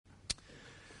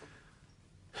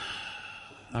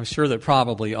I'm sure that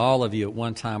probably all of you at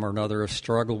one time or another have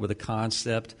struggled with the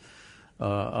concept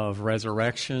of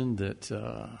resurrection,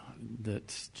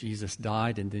 that Jesus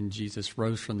died and then Jesus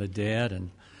rose from the dead,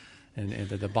 and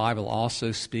that the Bible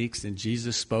also speaks, and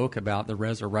Jesus spoke about the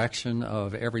resurrection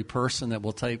of every person that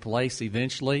will take place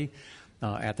eventually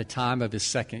at the time of his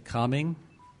second coming.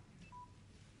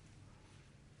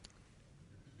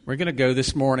 We're going to go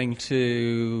this morning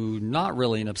to not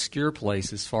really an obscure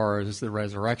place as far as the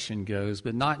resurrection goes,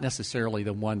 but not necessarily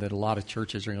the one that a lot of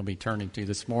churches are going to be turning to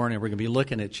this morning. We're going to be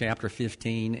looking at chapter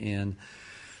 15 in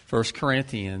 1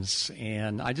 Corinthians.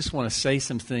 And I just want to say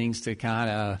some things to kind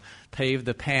of pave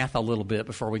the path a little bit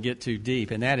before we get too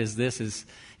deep. And that is this,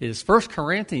 is 1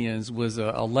 Corinthians was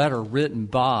a letter written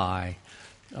by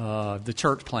the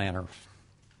church planter.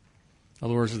 In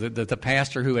other words, the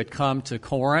pastor who had come to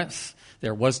Corinth.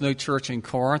 There was no church in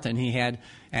Corinth, and he had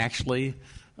actually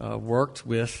worked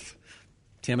with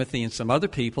Timothy and some other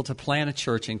people to plant a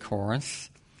church in Corinth.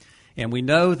 And we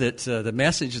know that the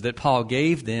message that Paul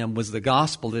gave them was the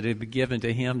gospel that had been given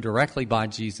to him directly by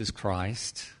Jesus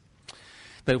Christ.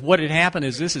 But what had happened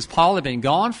is Paul had been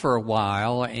gone for a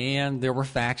while, and there were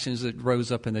factions that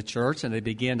rose up in the church, and they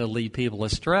began to lead people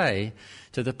astray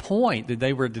to the point that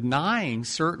they were denying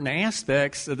certain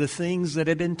aspects of the things that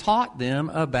had been taught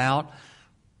them about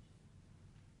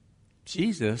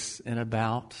Jesus and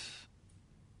about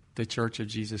the Church of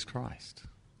Jesus Christ.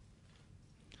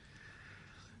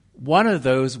 One of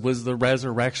those was the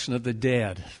resurrection of the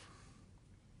dead.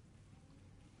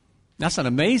 That's an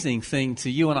amazing thing to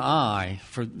you and I,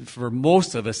 for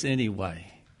most of us anyway.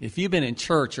 If you've been in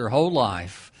church your whole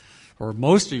life, or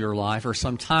most of your life, or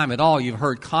some time at all, you've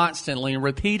heard constantly and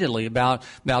repeatedly about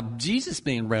Jesus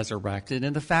being resurrected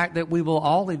and the fact that we will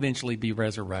all eventually be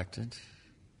resurrected.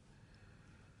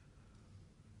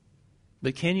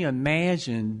 But can you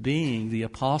imagine being the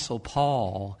Apostle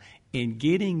Paul and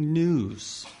getting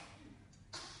news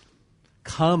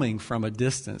coming from a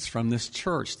distance from this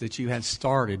church that you had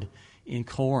started in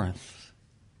Corinth?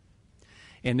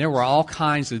 And there were all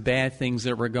kinds of bad things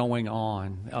that were going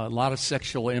on. A lot of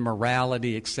sexual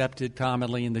immorality accepted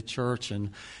commonly in the church, and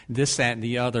this, that, and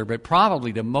the other. But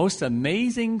probably the most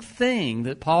amazing thing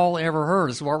that Paul ever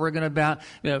heard is what we're going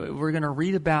to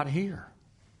read about here.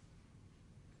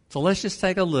 So let's just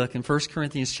take a look in 1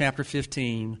 Corinthians chapter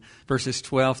 15, verses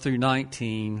 12 through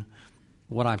 19,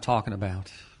 what I'm talking about.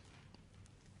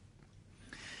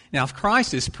 Now, if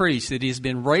Christ is preached that he has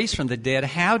been raised from the dead,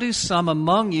 how do some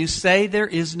among you say there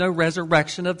is no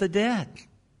resurrection of the dead?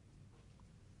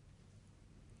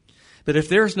 But if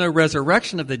there is no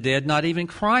resurrection of the dead, not even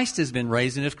Christ has been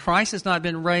raised. And if Christ has not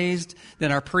been raised,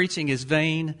 then our preaching is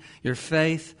vain, your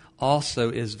faith also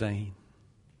is vain.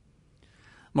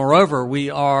 Moreover, we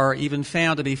are even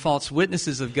found to be false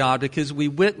witnesses of God because we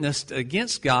witnessed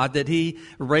against God that he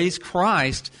raised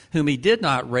Christ, whom he did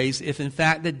not raise, if in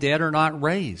fact the dead are not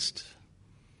raised.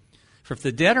 For if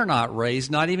the dead are not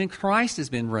raised, not even Christ has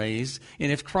been raised.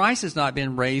 And if Christ has not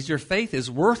been raised, your faith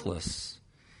is worthless.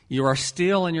 You are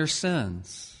still in your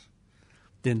sins.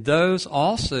 Then those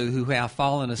also who have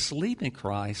fallen asleep in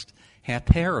Christ have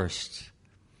perished.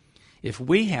 If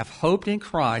we have hoped in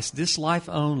Christ this life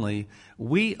only,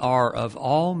 we are of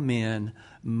all men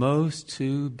most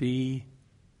to be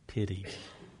pitied.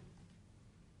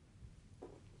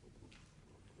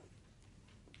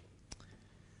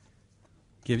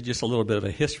 Give you just a little bit of a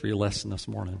history lesson this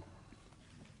morning.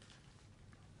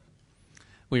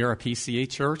 We are a PCA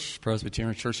church,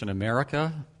 Presbyterian Church in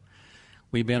America.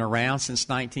 We've been around since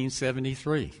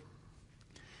 1973.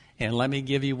 And let me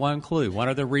give you one clue. One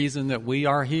of the reasons that we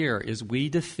are here is we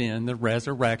defend the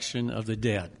resurrection of the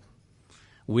dead.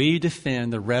 We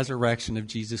defend the resurrection of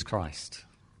Jesus Christ.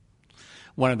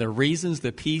 One of the reasons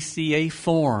the PCA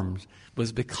formed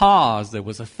was because there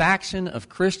was a faction of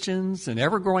Christians, an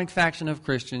ever-growing faction of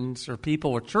Christians or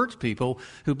people or church people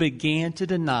who began to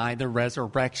deny the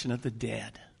resurrection of the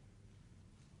dead.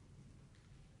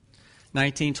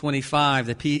 1925,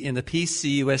 in the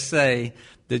PCUSA,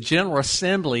 the General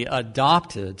Assembly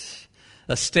adopted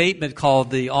a statement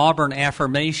called the Auburn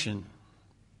Affirmation.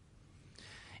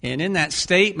 And in that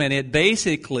statement, it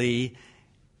basically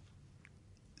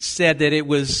said that it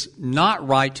was not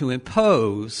right to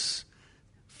impose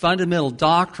fundamental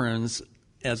doctrines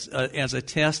as a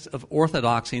test of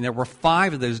orthodoxy. And there were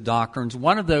 5 of those doctrines.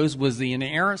 One of those was the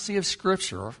inerrancy of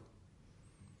Scripture.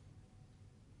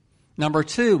 Number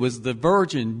 2 was the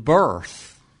virgin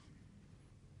birth.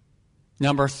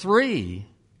 Number 3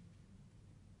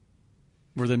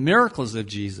 were the miracles of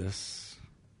Jesus.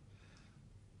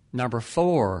 Number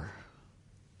 4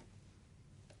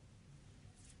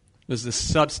 was the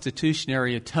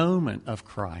substitutionary atonement of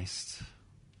Christ.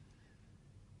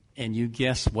 And you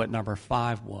guess what number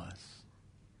 5 was?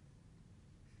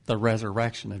 The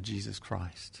resurrection of Jesus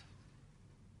Christ.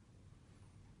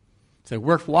 So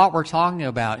what we're talking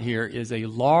about here is a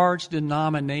large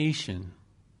denomination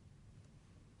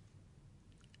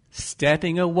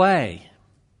stepping away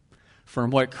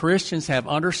from what Christians have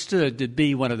understood to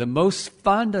be one of the most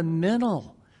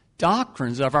fundamental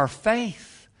doctrines of our faith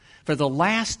for the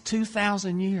last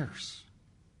 2,000 years.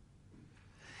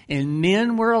 And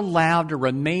men were allowed to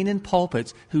remain in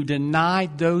pulpits who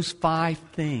denied those 5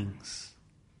 things.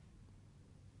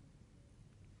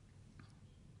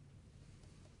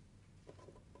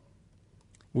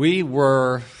 We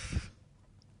were,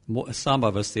 some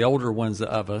of us, the older ones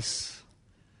of us,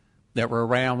 that were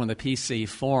around when the PCA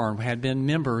formed, had been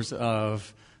members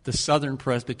of the Southern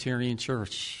Presbyterian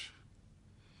Church.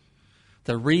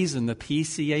 The reason the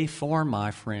PCA formed, my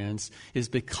friends, is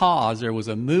because there was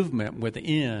a movement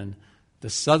within the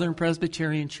Southern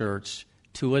Presbyterian Church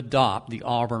to adopt the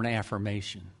Auburn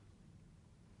Affirmation.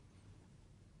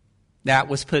 That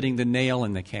was putting the nail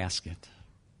in the casket.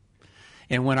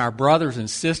 And when our brothers and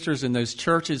sisters in those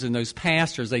churches and those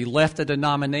pastors, they left the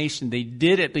denomination, they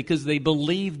did it because they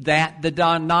believed that the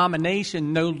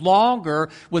denomination no longer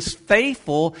was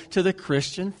faithful to the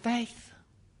Christian faith.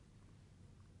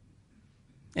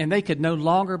 And they could no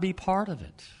longer be part of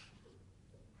it.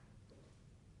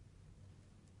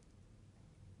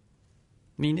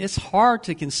 I mean, it's hard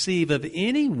to conceive of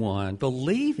anyone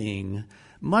believing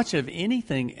much of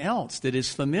anything else that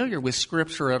is familiar with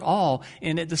Scripture at all,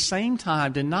 and at the same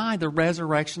time deny the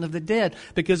resurrection of the dead,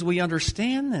 because we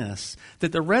understand this,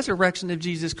 that the resurrection of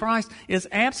Jesus Christ is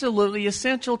absolutely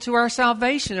essential to our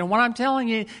salvation. And what I'm telling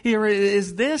you here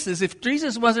is this, is if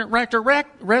Jesus wasn't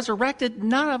resurrected,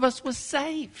 none of us was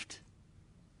saved.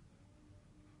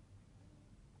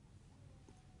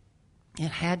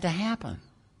 It had to happen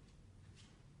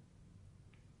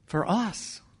for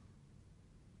us.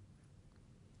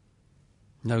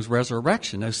 No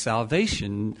resurrection, no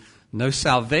salvation,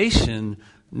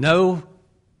 no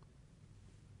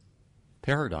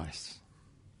paradise.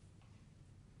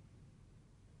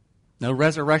 No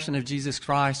resurrection of Jesus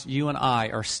Christ, you and I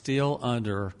are still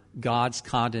under God's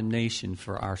condemnation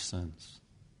for our sins.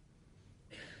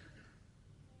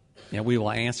 And we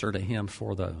will answer to Him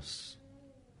for those.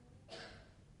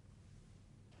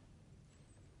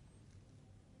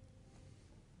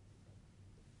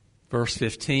 Verse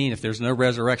 15, if there's no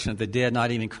resurrection of the dead,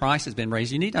 not even Christ has been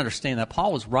raised. You need to understand that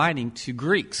Paul was writing to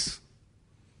Greeks.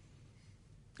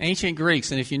 Ancient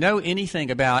Greeks. And if you know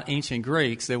anything about ancient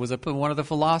Greeks, there was one of the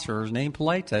philosophers named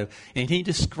Plato, and he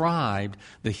described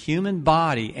the human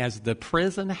body as the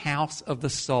prison house of the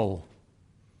soul.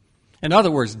 In other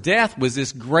words, death was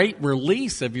this great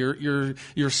release of your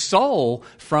soul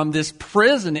from this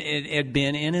prison it had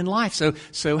been in life.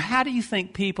 So how do you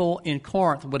think people in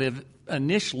Corinth would have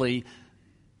initially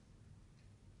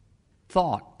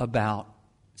thought about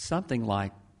something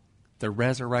like the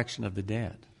resurrection of the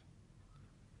dead?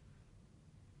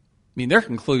 I mean, their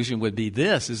conclusion would be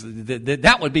this, is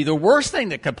that would be the worst thing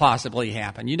that could possibly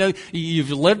happen. You know,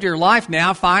 you've lived your life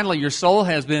now, finally your soul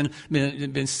has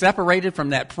been separated from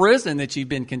that prison that you've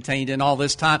been contained in all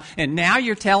this time, and now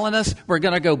you're telling us we're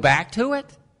going to go back to it?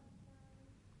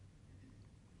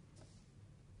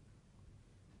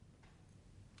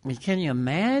 I mean, can you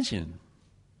imagine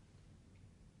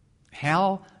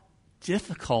how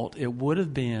difficult it would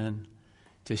have been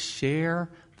to share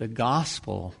the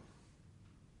gospel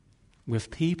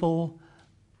with people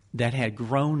that had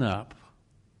grown up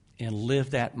and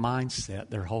lived that mindset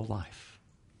their whole life?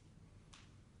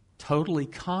 Totally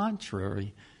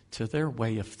contrary to their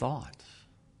way of thought.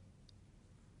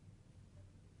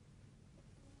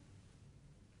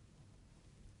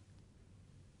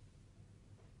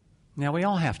 Now, we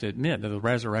all have to admit that the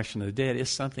resurrection of the dead is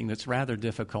something that's rather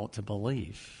difficult to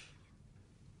believe.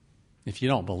 If you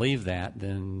don't believe that,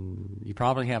 then you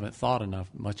probably haven't thought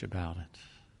much about it.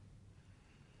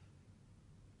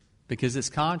 Because it's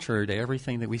contrary to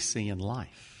everything that we see in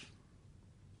life.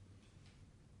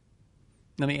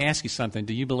 Let me ask you something.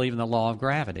 Do you believe in the law of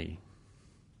gravity?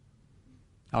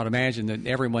 I would imagine that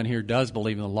everyone here does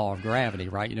believe in the law of gravity,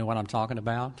 right? You know what I'm talking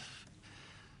about?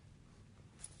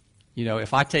 You know,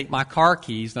 if I take my car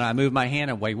keys and I move my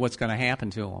hand away, what's going to happen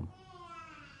to them?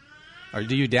 Or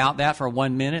do you doubt that for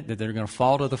 1 minute, that they're going to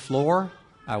fall to the floor?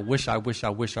 I wish I could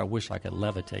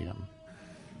levitate them.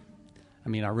 I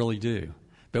mean, I really do.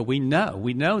 But we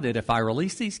know that if I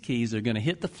release these keys, they're going to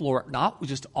hit the floor, not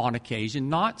just on occasion,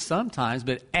 not sometimes,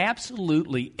 but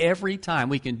absolutely every time.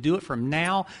 We can do it from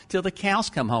now till the cows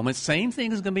come home. And the same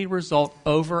thing is going to be the result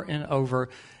over and over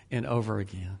and over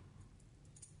again.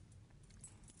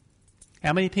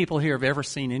 How many people here have ever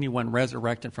seen anyone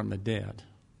resurrected from the dead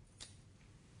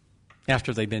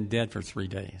after they've been dead for 3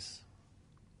 days?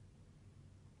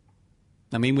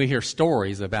 I mean, we hear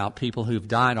stories about people who've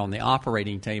died on the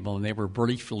operating table and they were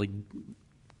briefly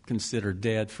considered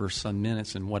dead for some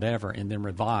minutes and whatever and then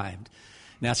revived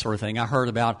and that sort of thing. I heard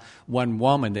about one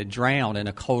woman that drowned in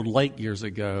a cold lake years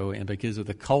ago, and because of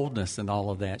the coldness and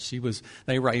all of that,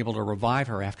 they were able to revive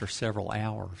her after several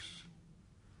hours.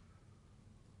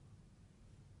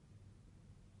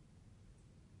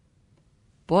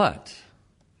 But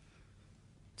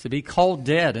to be cold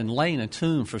dead and lay in a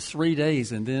tomb for 3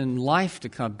 days and then life to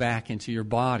come back into your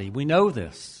body. We know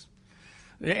this.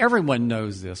 Everyone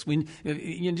knows this.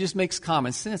 It just makes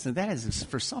common sense. And that is,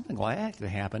 for something like that to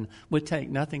happen, would take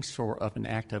nothing short of an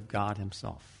act of God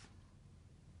himself.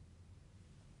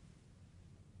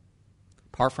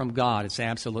 Apart from God, it's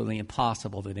absolutely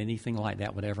impossible that anything like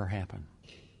that would ever happen.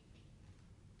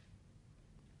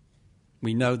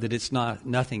 We know that it's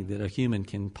nothing that a human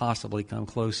can possibly come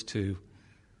close to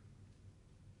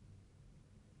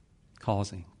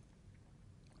causing.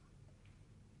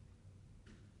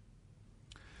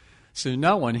 So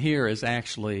no one here was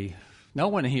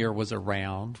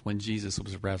around when Jesus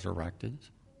was resurrected.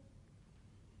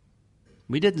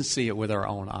 We didn't see it with our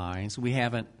own eyes. We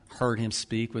haven't heard him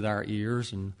speak with our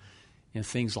ears and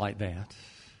things like that.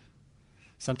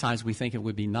 Sometimes we think it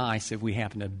would be nice if we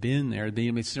happened to have been there.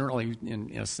 It certainly,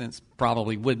 in a sense,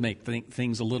 probably would make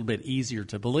things a little bit easier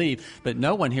to believe. But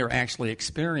no one here actually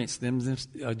experienced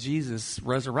Jesus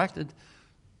resurrected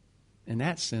in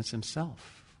that sense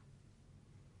himself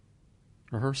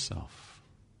or herself.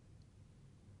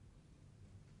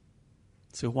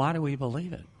 So why do we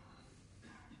believe it?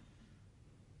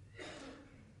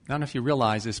 I don't know if you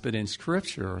realize this, but in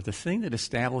Scripture, the thing that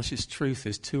establishes truth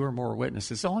is 2 or more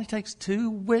witnesses. It only takes 2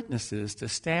 witnesses to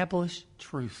establish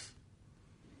truth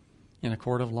in a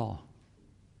court of law.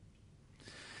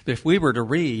 But if we were to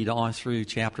read on through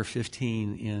chapter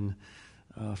 15 in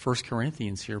 1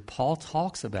 Corinthians here, Paul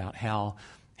talks about how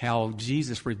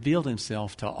Jesus revealed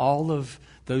himself to all of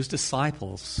those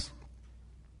disciples.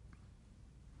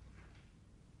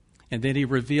 And then he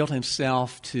revealed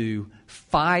himself to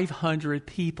 500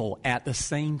 people at the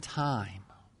same time.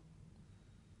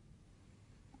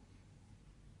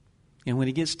 And when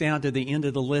he gets down to the end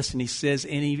of the list, and he says,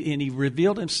 and he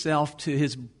revealed himself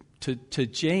to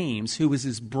James, who was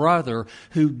his brother,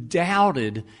 who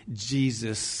doubted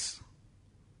Jesus.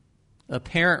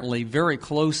 Apparently, very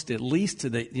close,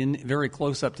 very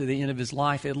close up to the end of his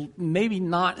life. Maybe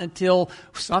not until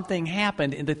something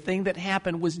happened, and the thing that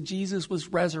happened was Jesus was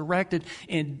resurrected,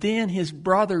 and then his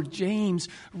brother James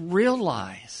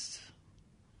realized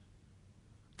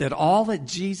that all that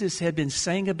Jesus had been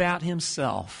saying about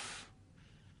himself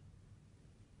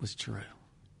was true.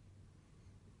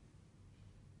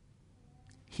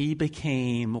 He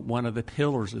became one of the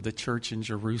pillars of the church in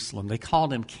Jerusalem. They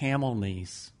called him Camel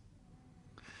Knees.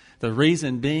 The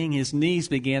reason being, his knees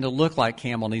began to look like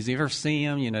camel knees. You ever see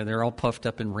them? They're all puffed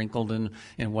up and wrinkled and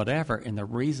whatever. And the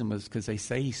reason was because they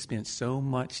say he spent so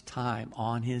much time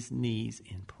on his knees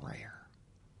in prayer.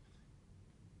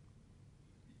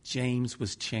 James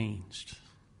was changed.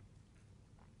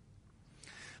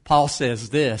 Paul says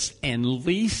this, and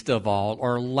least of all,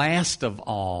 or last of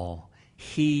all,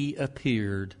 he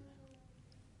appeared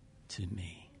to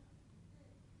me.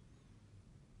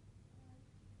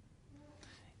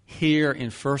 Here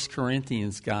in 1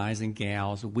 Corinthians, guys and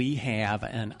gals, we have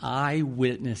an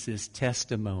eyewitness's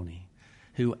testimony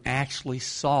who actually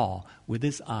saw with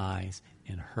his eyes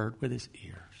and heard with his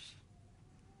ears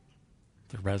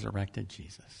the resurrected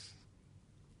Jesus.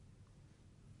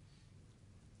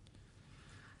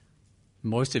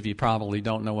 Most of you probably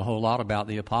don't know a whole lot about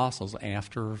the apostles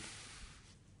after.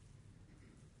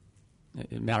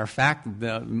 Matter of fact,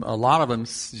 a lot of them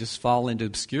just fall into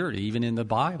obscurity, even in the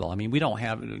Bible. I mean, we don't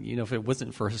have, if it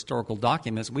wasn't for historical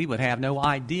documents, we would have no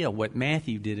idea what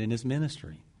Matthew did in his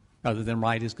ministry, other than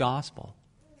write his gospel.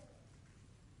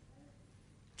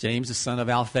 James, the son of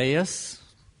Alphaeus,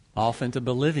 off into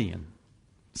Bolivian.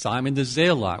 Simon the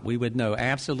Zealot, we would know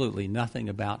absolutely nothing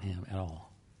about him at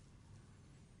all.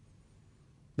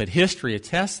 But history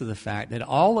attests to the fact that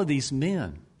all of these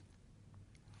men,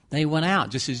 they went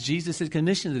out, just as Jesus had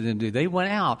commissioned them to do. They went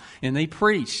out and they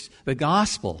preached the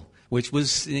gospel, which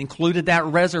included that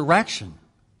resurrection.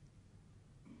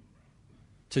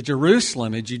 to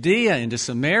Jerusalem and Judea and to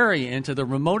Samaria and to the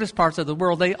remotest parts of the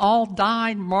world. They all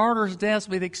died martyrs' deaths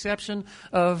with the exception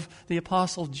of the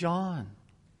Apostle John,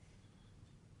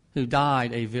 who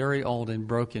died a very old and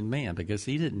broken man, because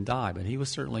he didn't die, but he was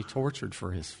certainly tortured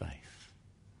for his faith.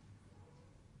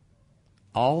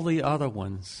 All the other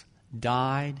ones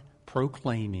died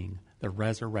proclaiming the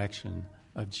resurrection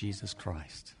of Jesus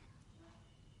Christ.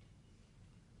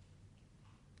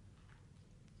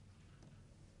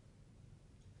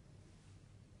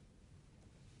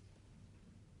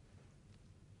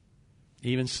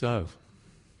 Even so,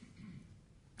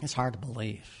 it's hard to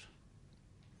believe.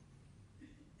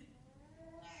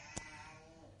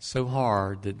 So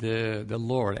hard that the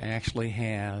Lord actually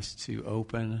has to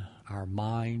open our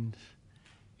mind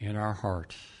and our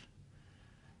heart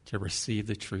to receive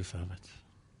the truth of it.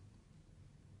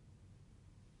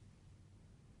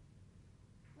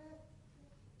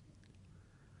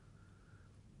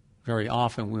 Very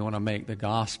often we want to make the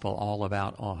gospel all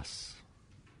about us,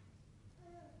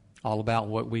 all about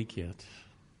what we get.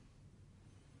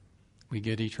 We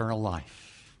get eternal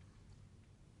life.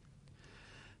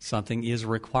 Something is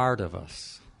required of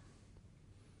us.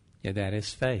 Yeah, that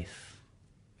is faith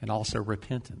and also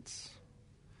repentance.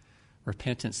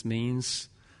 Repentance means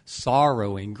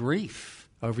sorrow and grief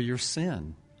over your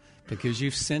sin because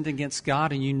you've sinned against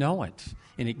God and you know it.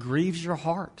 And it grieves your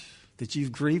heart that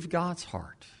you've grieved God's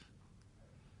heart.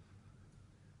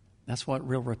 That's what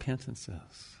real repentance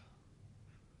is.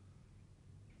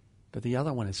 But the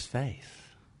other one is faith.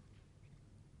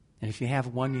 And if you have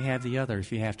one, you have the other.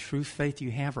 If you have true faith,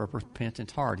 you have a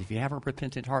repentant heart. If you have a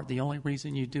repentant heart, the only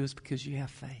reason you do is because you have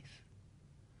faith.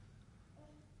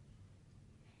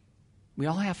 We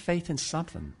all have faith in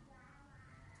something.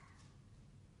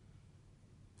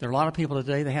 There are a lot of people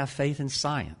today that have faith in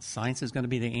science. Science is going to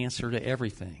be the answer to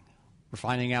everything. We're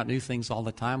finding out new things all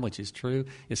the time, which is true.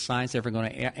 Is science ever going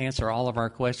to answer all of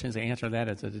our questions? The answer to that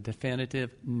is a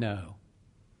definitive no.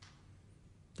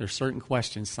 There are certain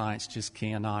questions science just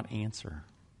cannot answer.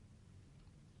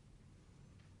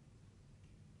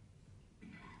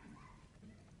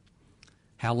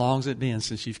 How long has it been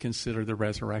since you've considered the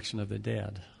resurrection of the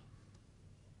dead?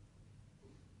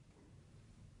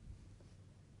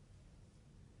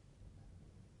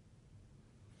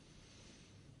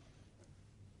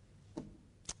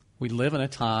 We live in a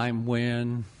time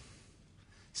when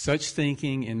such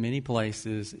thinking in many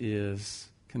places is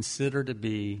considered to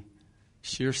be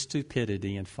sheer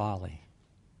stupidity and folly.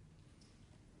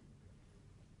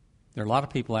 There are a lot of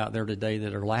people out there today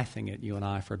that are laughing at you and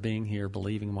I for being here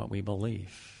believing what we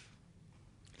believe.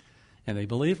 And they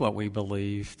believe what we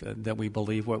believe, that we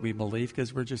believe what we believe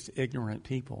because we're just ignorant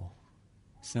people,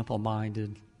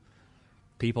 simple-minded,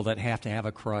 people that have to have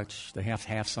a crutch, they have to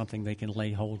have something they can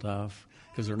lay hold of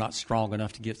because they're not strong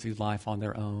enough to get through life on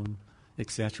their own,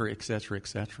 etc., etc.,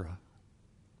 etc.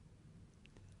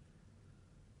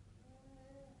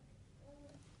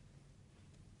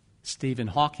 Stephen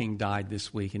Hawking died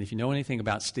this week, and if you know anything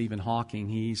about Stephen Hawking,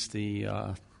 he's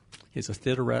a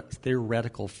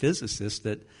theoretical physicist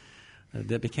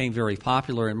that became very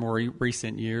popular in more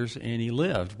recent years, and he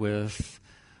lived with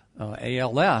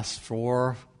ALS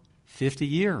for 50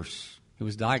 years. He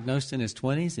was diagnosed in his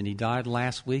 20s, and he died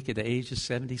last week at the age of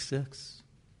 76.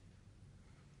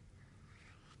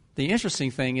 The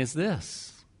interesting thing is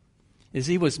this, is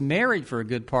he was married for a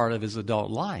good part of his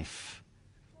adult life.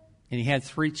 And he had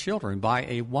 3 children by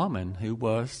a woman who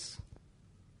was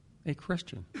a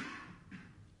Christian,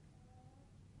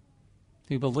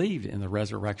 who believed in the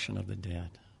resurrection of the dead.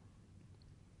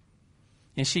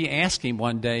 And she asked him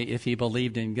one day if he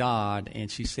believed in God,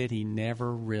 and she said he never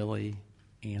really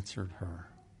answered her.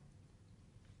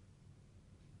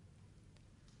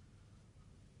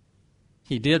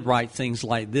 He did write things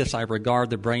like this: I regard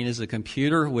the brain as a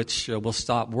computer which will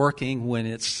stop working when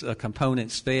its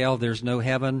components fail. There's no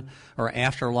heaven or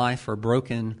afterlife for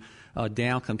broken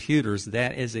down computers.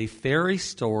 That is a fairy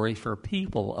story for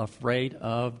people afraid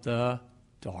of the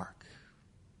dark.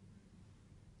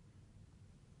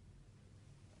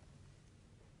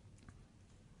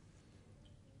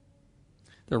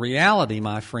 The reality,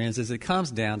 my friends, is it comes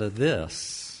down to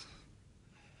this.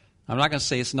 I'm not going to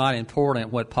say it's not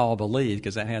important what Paul believed,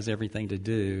 because that has everything to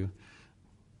do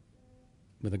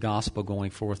with the gospel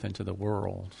going forth into the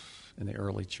world in the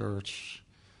early church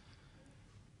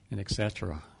and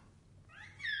etc.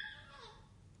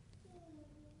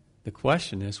 The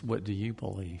question is, what do you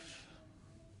believe?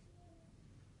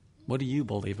 What do you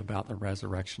believe about the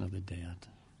resurrection of the dead?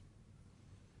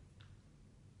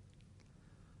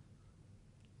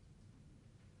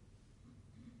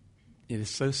 It is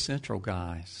so central,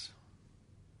 guys,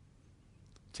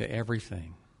 to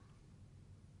everything.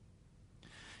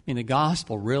 mean, the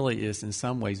gospel really is in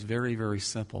some ways very, very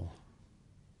simple.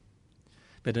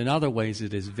 But in other ways,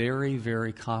 it is very,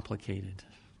 very complicated.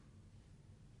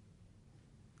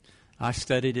 I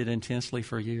studied it intensely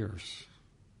for years.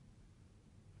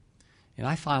 And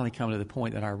I finally come to the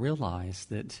point that I realize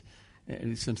that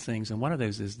some things, and one of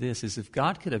those is this, is if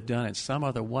God could have done it some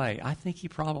other way, I think he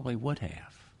probably would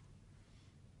have.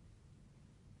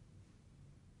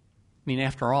 I mean,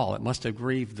 after all, it must have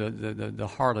grieved the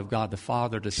heart of God the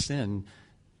Father to send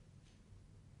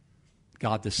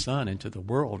God the Son into the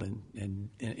world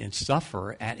and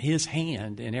suffer at his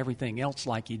hand and everything else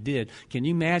like he did. Can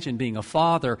you imagine being a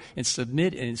father and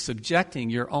subjecting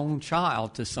your own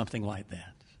child to something like that?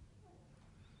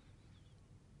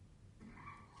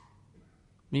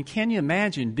 I mean, can you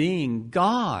imagine being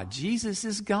God? Jesus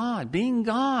is God. Being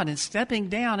God and stepping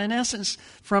down, in essence,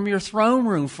 from your throne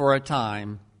room for a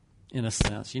time, in a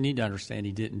sense. You need to understand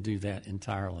he didn't do that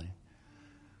entirely.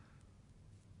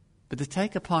 But to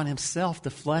take upon himself the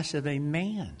flesh of a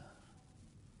man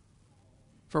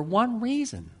for one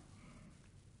reason.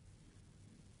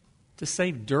 To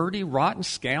save dirty, rotten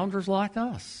scoundrels like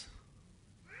us.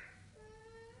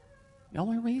 The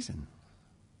only reason.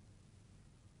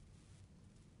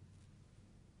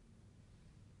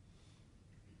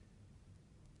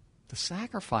 The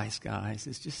sacrifice, guys,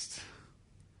 is just,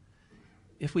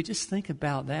 if we just think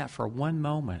about that for one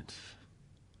moment.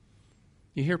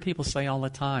 You hear people say all the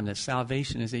time that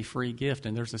salvation is a free gift,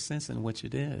 and there's a sense in which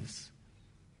it is.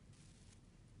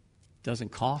 It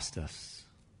doesn't cost us.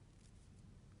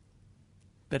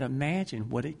 But imagine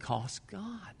what it costs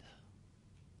God.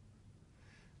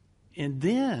 And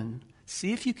then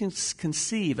see if you can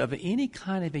conceive of any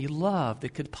kind of a love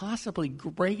that could possibly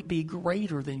be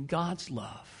greater than God's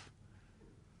love.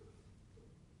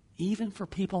 Even for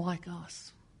people like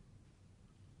us.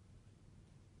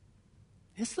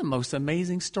 It's the most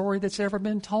amazing story that's ever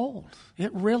been told.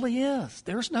 It really is.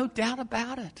 There's no doubt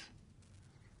about it.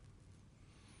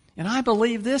 And I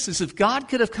believe this is if God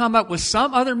could have come up with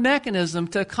some other mechanism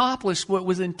to accomplish what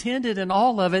was intended in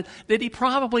all of it, that he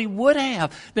probably would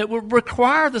have, that would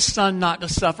require the Son not to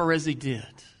suffer as he did.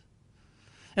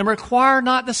 And require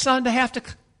not the Son to have to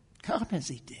come as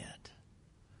he did.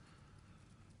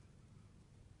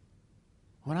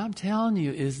 What I'm telling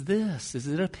you is this, as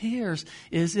it appears,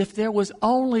 is if there was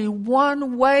only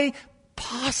one way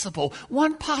possible,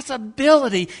 one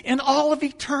possibility in all of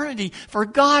eternity for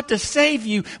God to save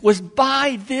you was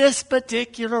by this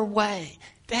particular way.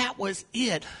 That was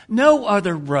it. No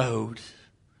other road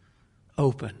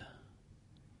open.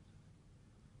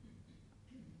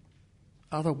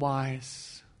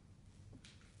 Otherwise,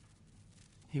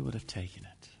 he would have taken it.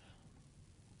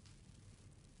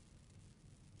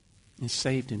 And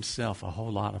saved himself a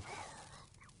whole lot of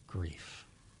grief,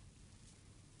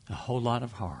 a whole lot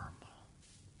of harm.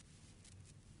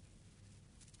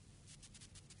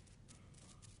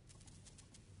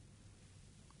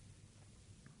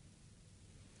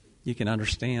 You can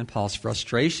understand Paul's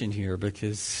frustration here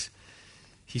because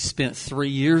he spent 3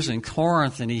 years in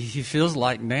Corinth and he feels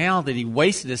like now that he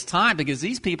wasted his time because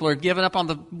these people are giving up on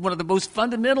one of the most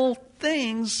fundamental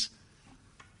things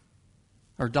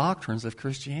or doctrines of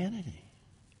Christianity.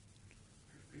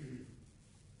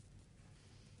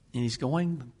 And he's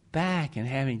going back and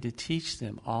having to teach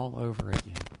them all over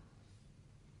again.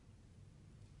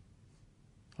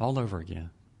 All over again.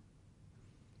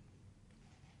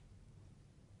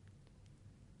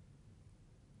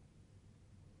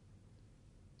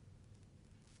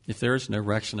 If there is no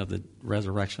resurrection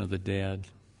of the dead,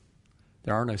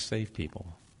 there are no saved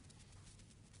people.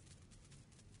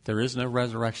 There is no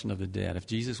resurrection of the dead. If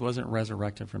Jesus wasn't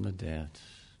resurrected from the dead,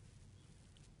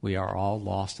 we are all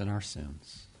lost in our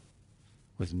sins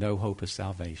with no hope of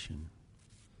salvation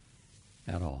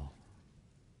at all.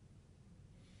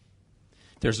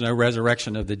 There's no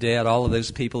resurrection of the dead. All of those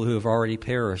people who have already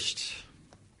perished,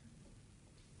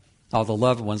 all the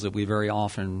loved ones that we very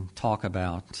often talk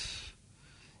about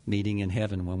meeting in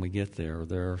heaven when we get there,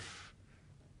 they're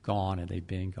gone and they've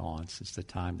been gone since the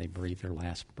time they breathed their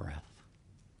last breath.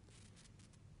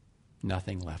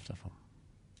 Nothing left of them.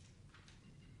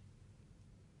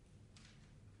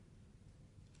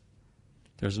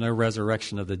 There's no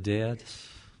resurrection of the dead.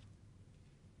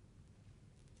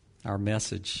 Our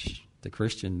message, the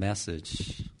Christian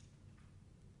message,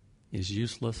 is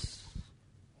useless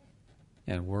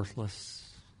and worthless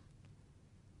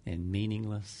and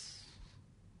meaningless,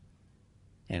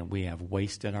 and we have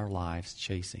wasted our lives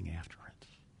chasing after it.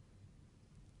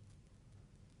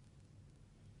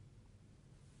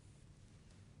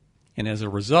 And as a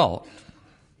result,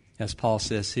 as Paul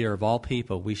says here, of all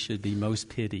people, we should be most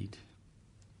pitied.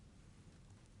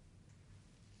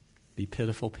 be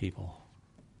pitiful people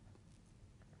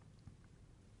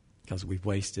because we've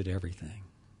wasted everything.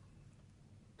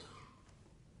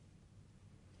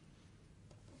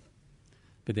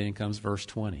 But then comes verse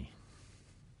 20.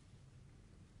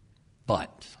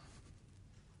 But.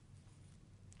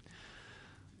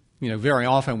 Very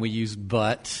often we use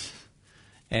but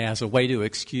as a way to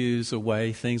excuse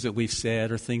away things that we've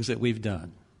said or things that we've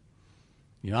done.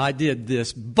 I did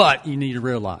this, but you need to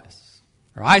realize.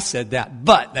 Or I said that,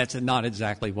 but that's not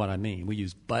exactly what I mean. We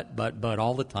use but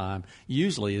all the time,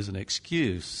 usually as an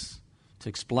excuse to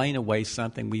explain away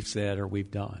something we've said or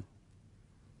we've done.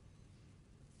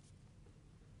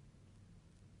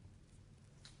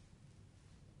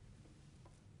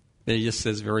 But he just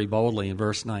says very boldly in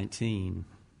verse 19,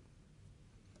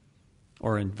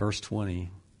 or in verse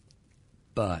 20,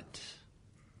 but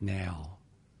now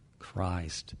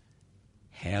Christ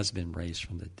has been raised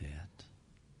from the dead.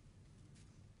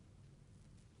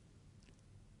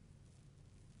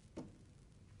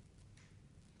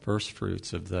 First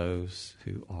fruits of those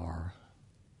who are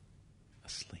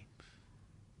asleep.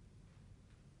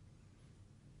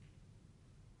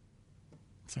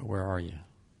 So where are you?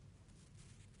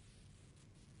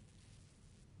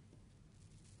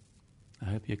 I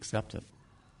hope you accept it.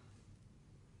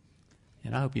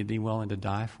 And I hope you'd be willing to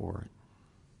die for it.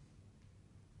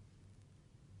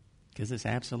 Because it's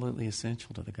absolutely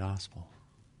essential to the gospel.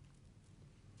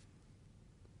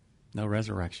 No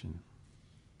resurrection.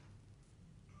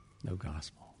 No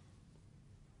gospel.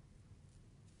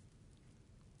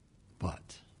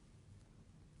 But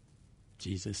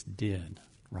Jesus did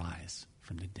rise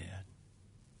from the dead.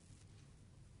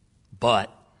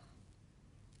 But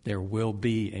there will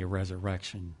be a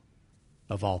resurrection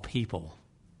of all people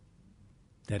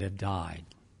that have died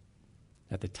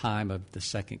at the time of the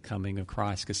second coming of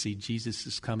Christ. Because, see, Jesus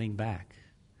is coming back.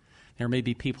 There may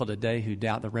be people today who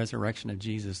doubt the resurrection of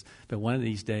Jesus, but one of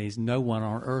these days, no one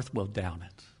on earth will doubt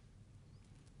it.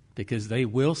 Because they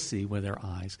will see with their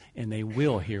eyes and they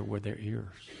will hear with their ears.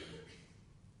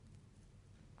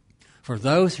 For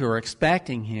those who are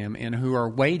expecting him and who are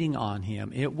waiting on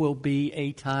him, it will be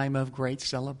a time of great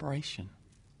celebration.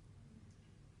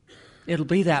 It'll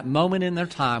be that moment in their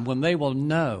time when they will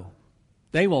know.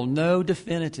 They will know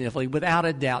definitively, without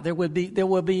a doubt. There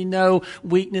will be no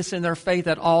weakness in their faith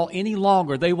at all any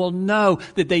longer. They will know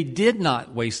that they did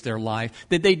not waste their life,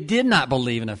 that they did not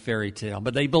believe in a fairy tale,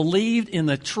 but they believed in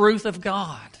the truth of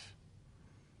God.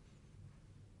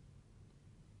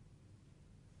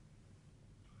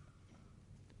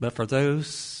 But for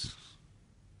those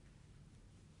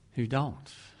who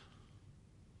don't,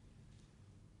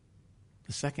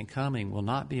 the second coming will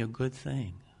not be a good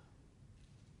thing.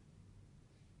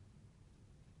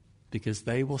 Because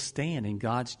they will stand in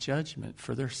God's judgment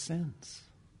for their sins.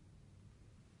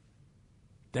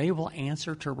 They will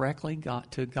answer directly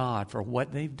to God for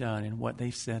what they've done and what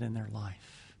they've said in their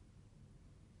life.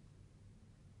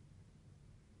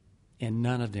 And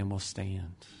none of them will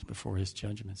stand before his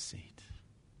judgment seat.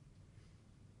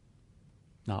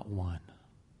 Not one.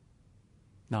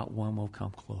 Not one will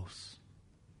come close.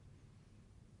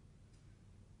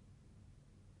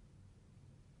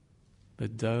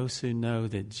 But those who know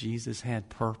that Jesus had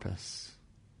purpose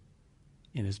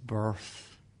in his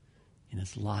birth, in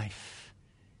his life,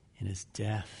 in his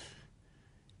death,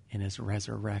 in his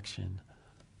resurrection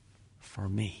for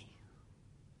me,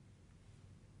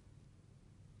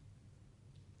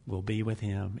 will be with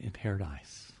him in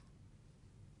paradise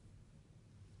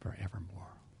forevermore.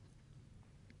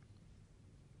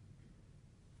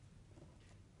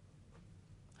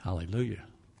 Hallelujah.